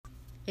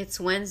It's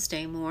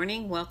Wednesday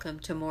morning. Welcome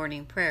to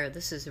morning prayer.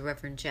 This is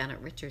Reverend Janet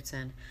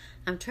Richardson.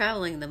 I'm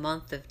traveling the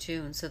month of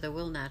June, so there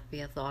will not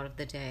be a thought of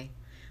the day,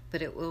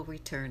 but it will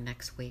return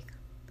next week.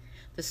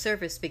 The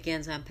service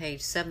begins on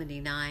page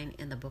 79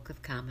 in the Book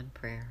of Common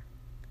Prayer.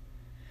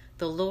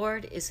 The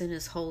Lord is in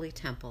his holy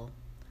temple.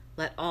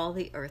 Let all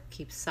the earth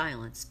keep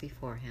silence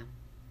before him.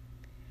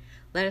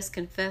 Let us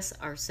confess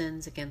our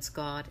sins against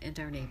God and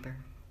our neighbor.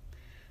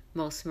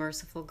 Most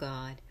merciful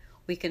God,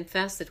 we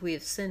confess that we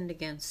have sinned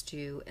against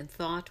you in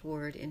thought,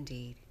 word, and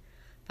deed,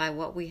 by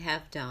what we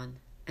have done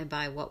and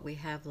by what we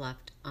have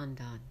left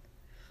undone.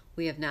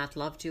 We have not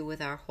loved you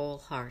with our whole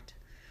heart.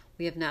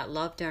 We have not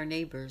loved our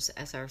neighbors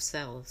as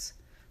ourselves.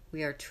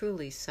 We are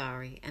truly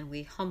sorry, and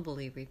we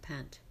humbly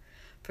repent.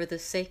 For the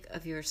sake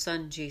of your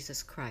Son,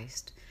 Jesus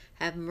Christ,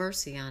 have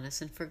mercy on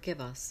us and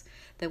forgive us,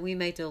 that we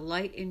may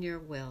delight in your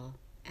will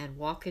and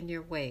walk in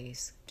your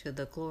ways to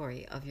the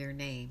glory of your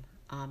name.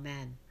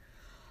 Amen.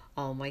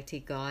 Almighty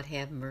God,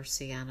 have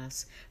mercy on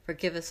us.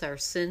 Forgive us our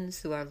sins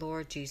through our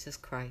Lord Jesus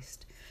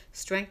Christ.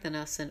 Strengthen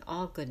us in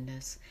all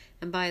goodness,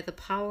 and by the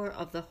power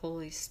of the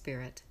Holy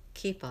Spirit,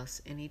 keep us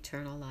in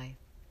eternal life.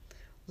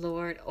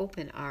 Lord,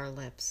 open our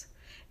lips,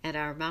 and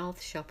our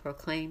mouth shall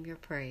proclaim your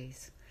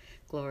praise.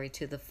 Glory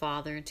to the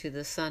Father, and to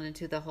the Son, and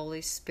to the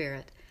Holy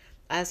Spirit,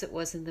 as it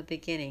was in the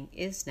beginning,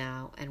 is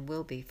now, and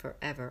will be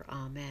forever.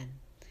 Amen.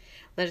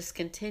 Let us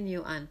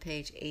continue on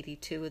page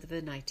 82 of the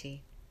Venite.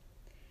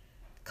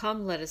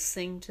 Come, let us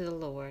sing to the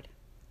Lord.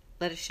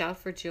 Let us shout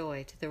for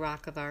joy to the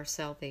rock of our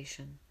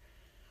salvation.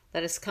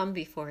 Let us come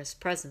before his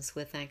presence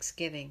with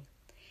thanksgiving,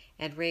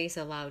 and raise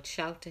a loud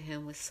shout to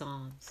him with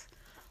psalms.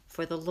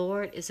 For the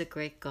Lord is a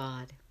great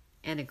God,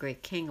 and a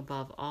great King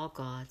above all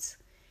gods.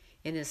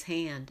 In his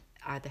hand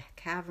are the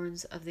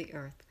caverns of the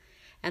earth,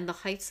 and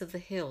the heights of the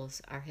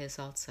hills are his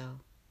also.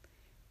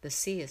 The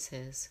sea is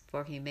his,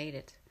 for he made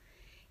it,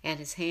 and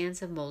his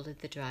hands have molded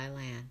the dry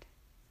land.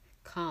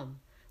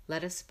 Come,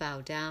 let us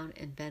bow down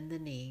and bend the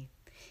knee,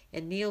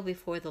 and kneel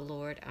before the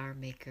Lord our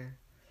Maker.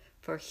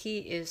 For he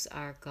is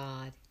our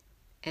God,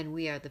 and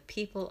we are the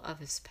people of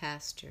his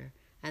pasture,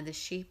 and the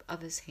sheep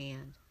of his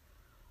hand.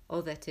 Oh,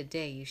 that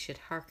today you should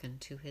hearken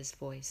to his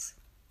voice.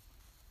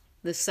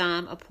 The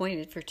psalm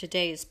appointed for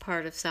today is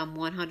part of Psalm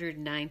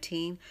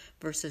 119,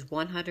 verses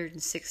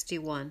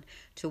 161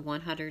 to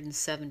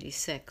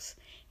 176,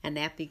 and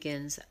that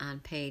begins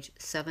on page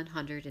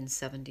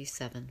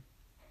 777.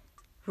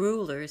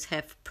 Rulers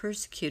have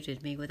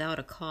persecuted me without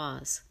a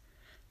cause,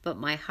 but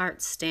my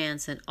heart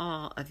stands in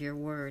awe of your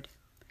word.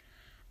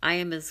 I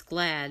am as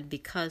glad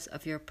because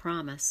of your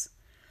promise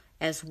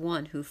as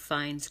one who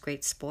finds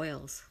great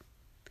spoils.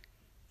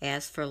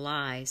 As for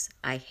lies,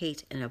 I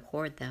hate and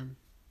abhor them,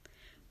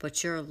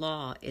 but your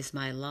law is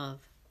my love.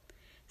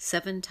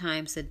 7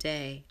 times a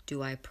day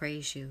do I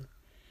praise you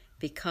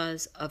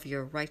because of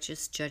your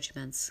righteous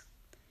judgments.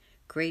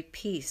 Great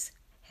peace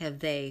have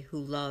they who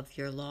love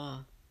your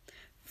law.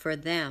 For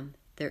them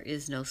there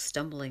is no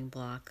stumbling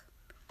block.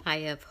 I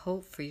have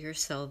hope for your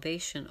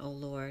salvation, O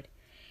Lord,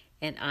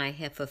 and I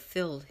have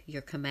fulfilled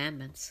your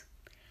commandments.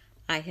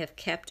 I have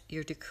kept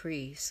your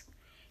decrees,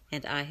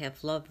 and I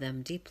have loved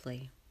them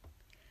deeply.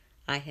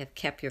 I have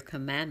kept your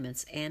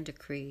commandments and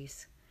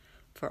decrees,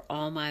 for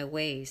all my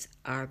ways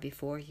are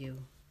before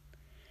you.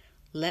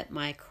 Let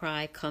my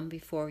cry come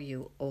before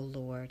you, O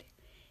Lord.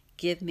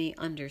 Give me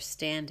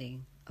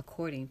understanding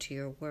according to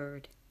your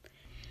word.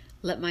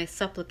 Let my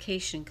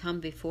supplication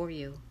come before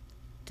you.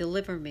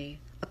 Deliver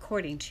me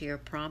according to your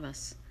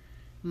promise.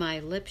 My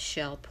lips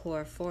shall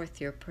pour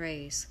forth your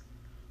praise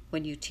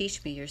when you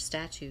teach me your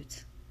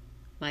statutes.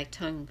 My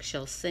tongue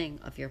shall sing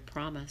of your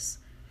promise,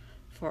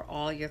 for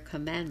all your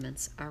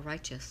commandments are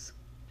righteous.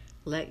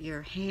 Let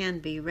your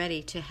hand be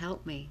ready to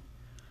help me,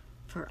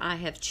 for I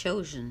have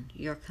chosen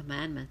your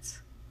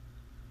commandments.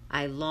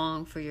 I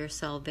long for your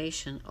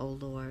salvation, O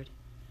Lord,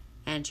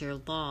 and your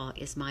law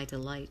is my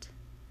delight.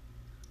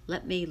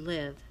 Let me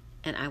live,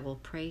 and I will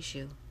praise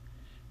you,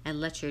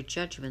 and let your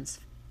judgments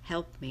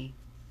help me.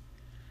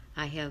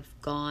 I have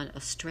gone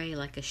astray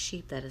like a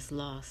sheep that is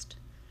lost.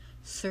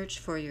 Search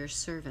for your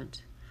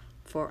servant,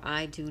 for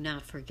I do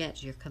not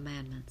forget your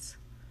commandments.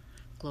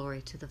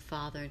 Glory to the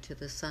Father, and to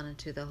the Son, and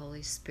to the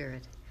Holy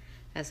Spirit,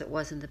 as it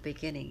was in the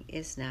beginning,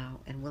 is now,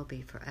 and will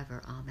be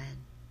forever.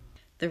 Amen.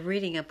 The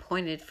reading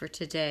appointed for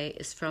today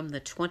is from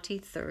the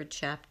 23rd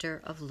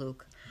chapter of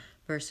Luke,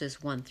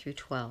 verses 1 through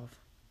 12.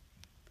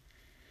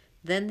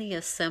 Then the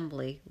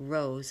assembly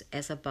rose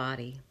as a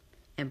body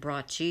and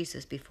brought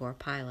Jesus before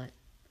Pilate.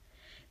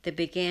 They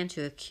began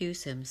to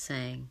accuse him,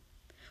 saying,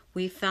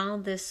 "We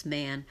found this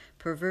man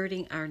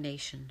perverting our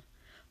nation,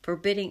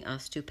 forbidding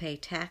us to pay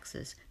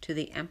taxes to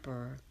the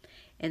emperor,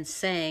 and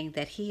saying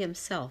that he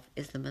himself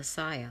is the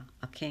Messiah,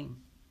 a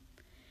king."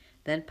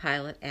 Then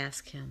Pilate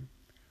asked him,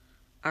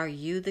 "Are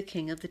you the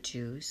king of the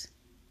Jews?"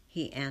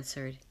 He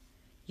answered,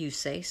 "You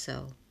say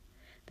so."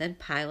 Then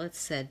Pilate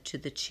said to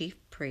the chief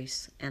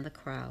priests and the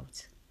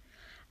crowds,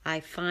 "I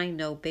find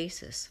no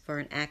basis for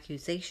an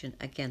accusation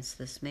against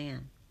this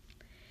man."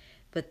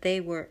 But they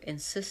were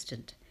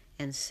insistent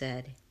and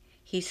said,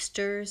 He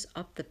stirs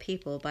up the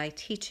people by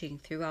teaching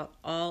throughout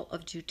all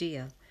of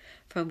Judea,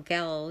 from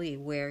Galilee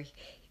where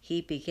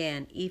he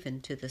began even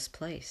to this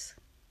place.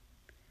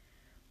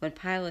 When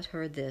Pilate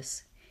heard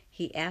this,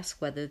 he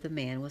asked whether the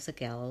man was a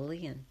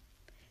Galilean.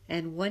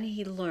 And when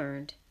he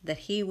learned that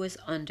he was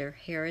under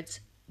Herod's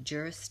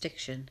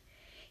jurisdiction,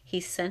 he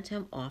sent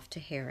him off to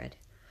Herod,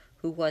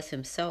 who was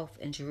himself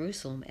in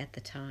Jerusalem at the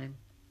time.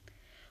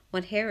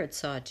 When Herod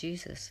saw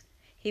Jesus,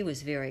 he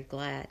was very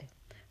glad,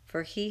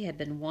 for he had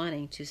been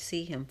wanting to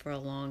see him for a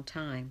long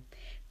time,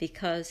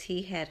 because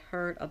he had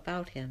heard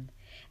about him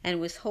and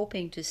was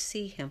hoping to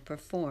see him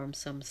perform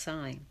some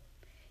sign.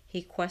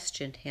 He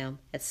questioned him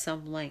at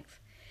some length,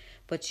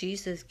 but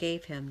Jesus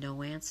gave him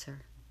no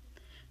answer.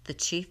 The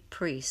chief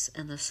priests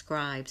and the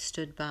scribes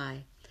stood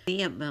by,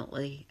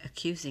 vehemently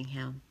accusing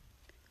him.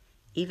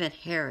 Even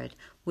Herod,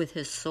 with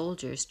his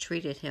soldiers,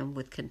 treated him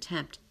with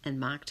contempt and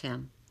mocked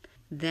him.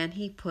 Then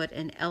he put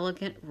an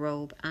elegant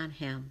robe on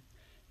him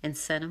and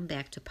sent him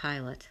back to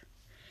Pilate.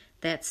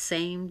 That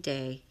same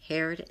day,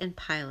 Herod and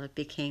Pilate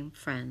became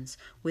friends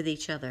with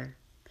each other.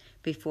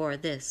 Before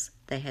this,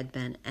 they had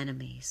been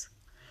enemies.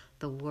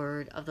 The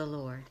word of the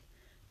Lord.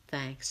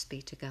 Thanks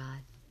be to God.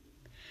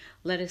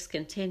 Let us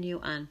continue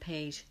on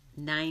page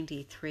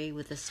 93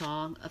 with the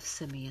Song of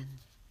Simeon.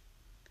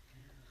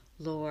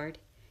 Lord,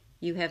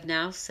 you have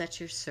now set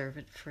your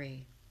servant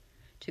free,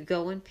 to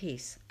go in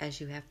peace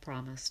as you have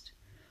promised.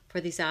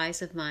 For these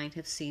eyes of mine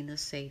have seen the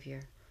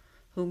Savior,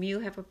 whom you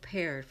have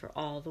prepared for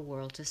all the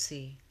world to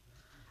see,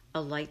 a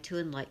light to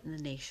enlighten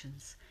the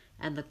nations,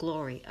 and the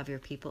glory of your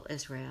people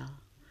Israel.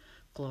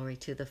 Glory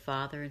to the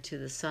Father, and to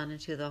the Son,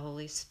 and to the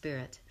Holy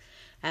Spirit,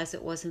 as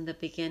it was in the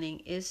beginning,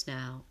 is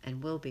now,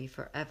 and will be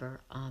forever.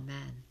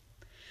 Amen.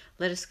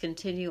 Let us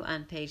continue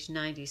on page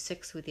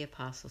 96 with the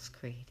Apostles'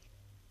 Creed.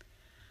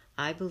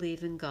 I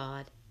believe in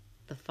God,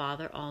 the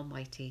Father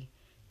Almighty,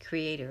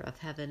 creator of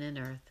heaven and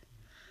earth.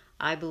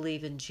 I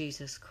believe in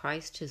Jesus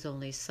Christ, his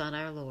only Son,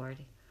 our Lord.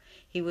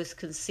 He was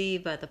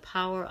conceived by the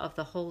power of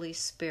the Holy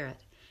Spirit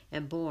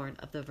and born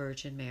of the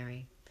Virgin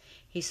Mary.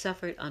 He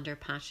suffered under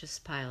Pontius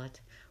Pilate,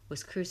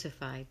 was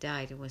crucified,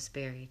 died, and was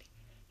buried.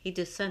 He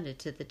descended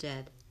to the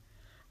dead.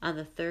 On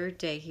the third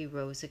day he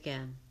rose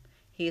again.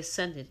 He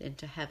ascended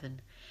into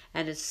heaven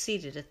and is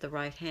seated at the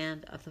right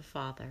hand of the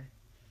Father.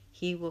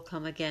 He will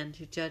come again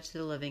to judge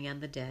the living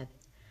and the dead.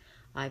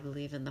 I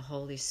believe in the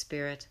Holy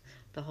Spirit,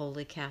 the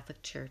Holy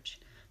Catholic Church,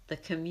 the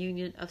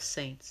communion of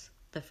saints,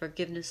 the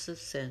forgiveness of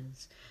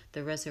sins,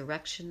 the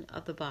resurrection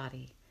of the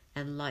body,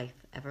 and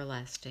life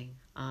everlasting.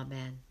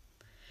 Amen.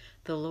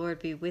 The Lord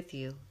be with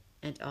you,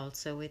 and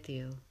also with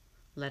you.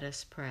 Let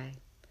us pray.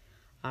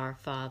 Our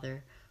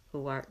Father,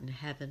 who art in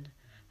heaven,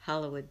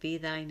 hallowed be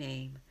thy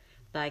name.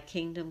 Thy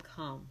kingdom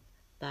come,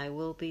 thy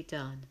will be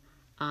done,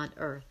 on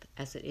earth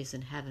as it is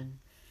in heaven.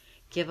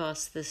 Give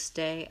us this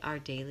day our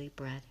daily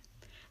bread,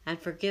 and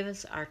forgive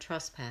us our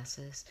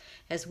trespasses,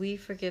 as we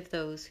forgive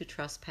those who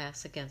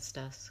trespass against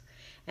us.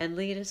 And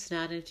lead us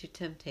not into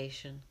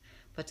temptation,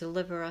 but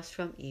deliver us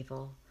from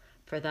evil.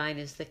 For thine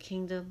is the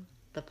kingdom,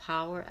 the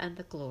power, and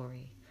the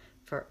glory,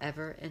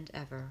 forever and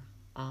ever.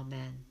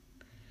 Amen.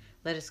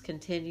 Let us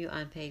continue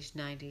on page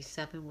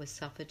 97 with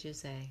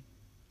suffrages A.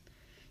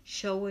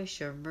 Show us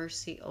your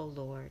mercy, O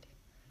Lord,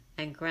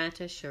 and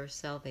grant us your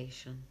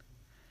salvation.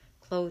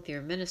 Clothe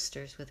your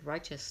ministers with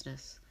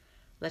righteousness.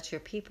 Let your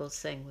people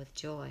sing with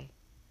joy.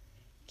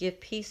 Give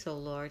peace, O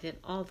Lord, in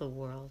all the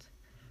world,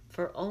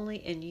 for only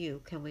in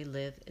you can we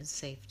live in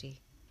safety.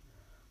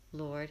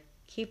 Lord,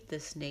 keep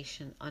this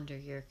nation under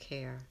your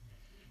care,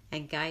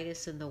 and guide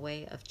us in the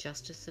way of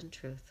justice and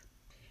truth.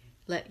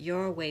 Let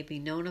your way be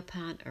known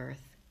upon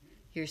earth,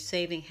 your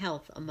saving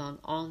health among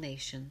all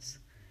nations.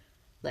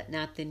 Let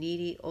not the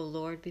needy, O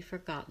Lord, be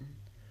forgotten,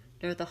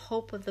 nor the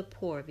hope of the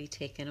poor be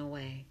taken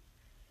away.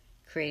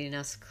 Create in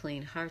us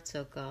clean hearts,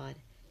 O God,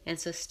 and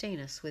sustain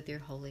us with your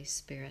Holy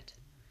Spirit.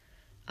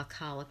 A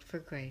collect for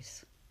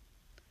grace.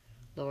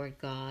 Lord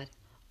God,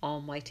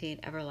 Almighty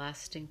and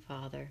everlasting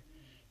Father,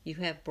 you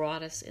have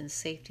brought us in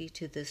safety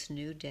to this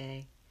new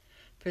day.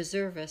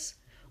 Preserve us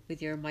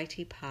with your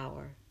mighty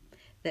power,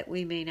 that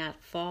we may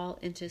not fall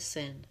into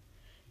sin,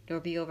 nor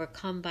be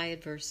overcome by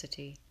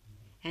adversity,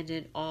 and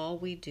in all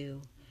we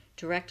do,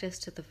 direct us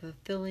to the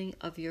fulfilling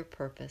of your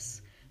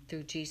purpose,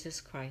 through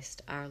Jesus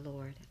Christ our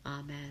Lord.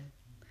 Amen.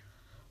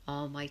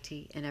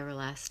 Almighty and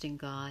everlasting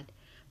God,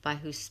 by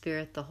whose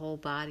Spirit the whole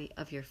body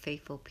of your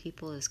faithful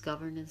people is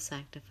governed and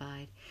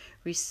sanctified,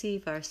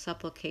 receive our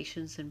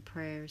supplications and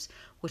prayers,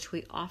 which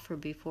we offer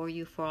before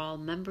you for all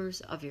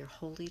members of your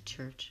holy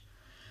church,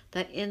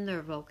 that in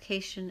their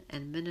vocation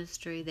and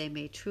ministry they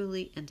may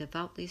truly and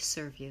devoutly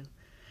serve you,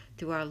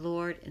 through our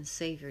Lord and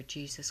Savior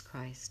Jesus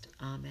Christ.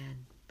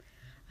 Amen.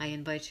 I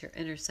invite your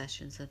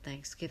intercessions and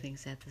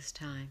thanksgivings at this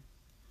time.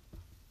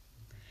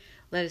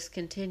 Let us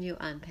continue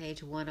on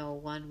page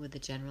 101 with the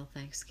general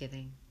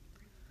thanksgiving.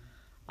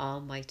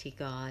 Almighty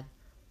God,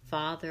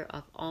 Father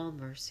of all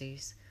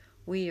mercies,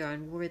 we, your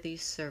unworthy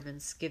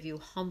servants, give you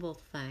humble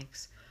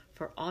thanks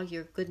for all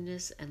your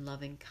goodness and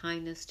loving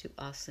kindness to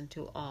us and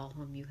to all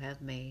whom you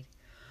have made.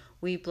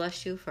 We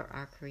bless you for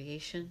our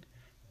creation,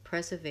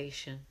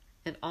 preservation,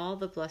 and all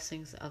the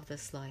blessings of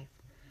this life,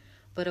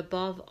 but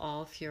above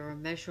all for your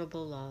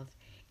immeasurable love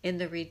in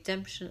the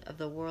redemption of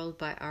the world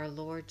by our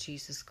Lord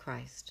Jesus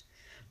Christ,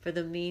 for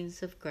the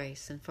means of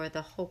grace and for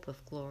the hope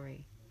of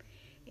glory.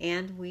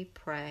 And we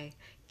pray,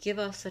 give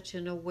us such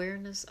an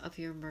awareness of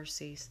your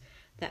mercies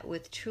that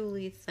with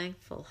truly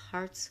thankful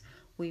hearts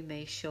we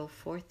may show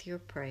forth your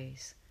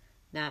praise,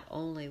 not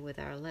only with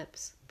our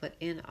lips, but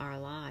in our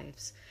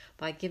lives,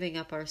 by giving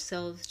up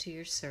ourselves to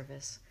your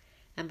service,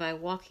 and by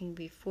walking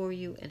before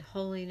you in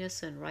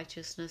holiness and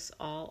righteousness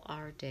all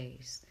our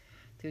days.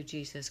 Through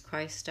Jesus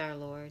Christ our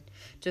Lord,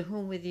 to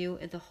whom with you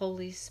and the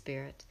Holy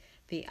Spirit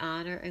be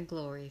honor and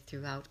glory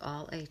throughout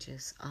all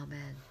ages.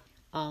 Amen.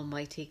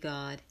 Almighty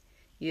God,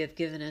 you have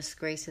given us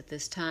grace at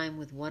this time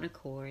with one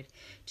accord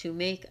to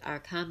make our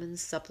common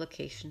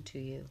supplication to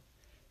you.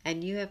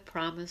 And you have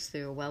promised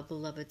through your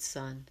well-beloved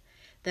Son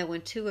that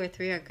when 2 or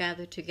 3 are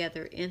gathered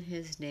together in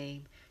his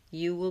name,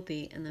 you will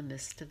be in the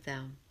midst of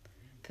them.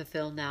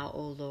 Fulfill now,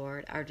 O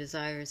Lord, our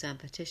desires and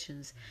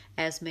petitions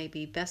as may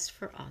be best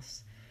for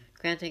us,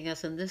 granting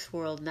us in this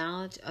world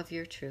knowledge of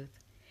your truth,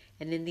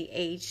 and in the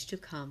age to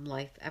come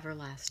life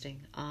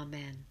everlasting.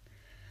 Amen.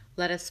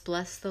 Let us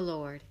bless the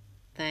Lord.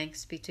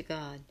 Thanks be to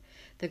God.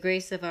 The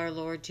grace of our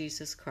Lord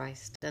Jesus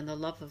Christ, and the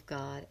love of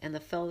God, and the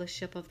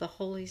fellowship of the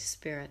Holy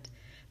Spirit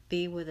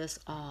be with us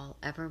all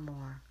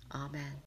evermore. Amen.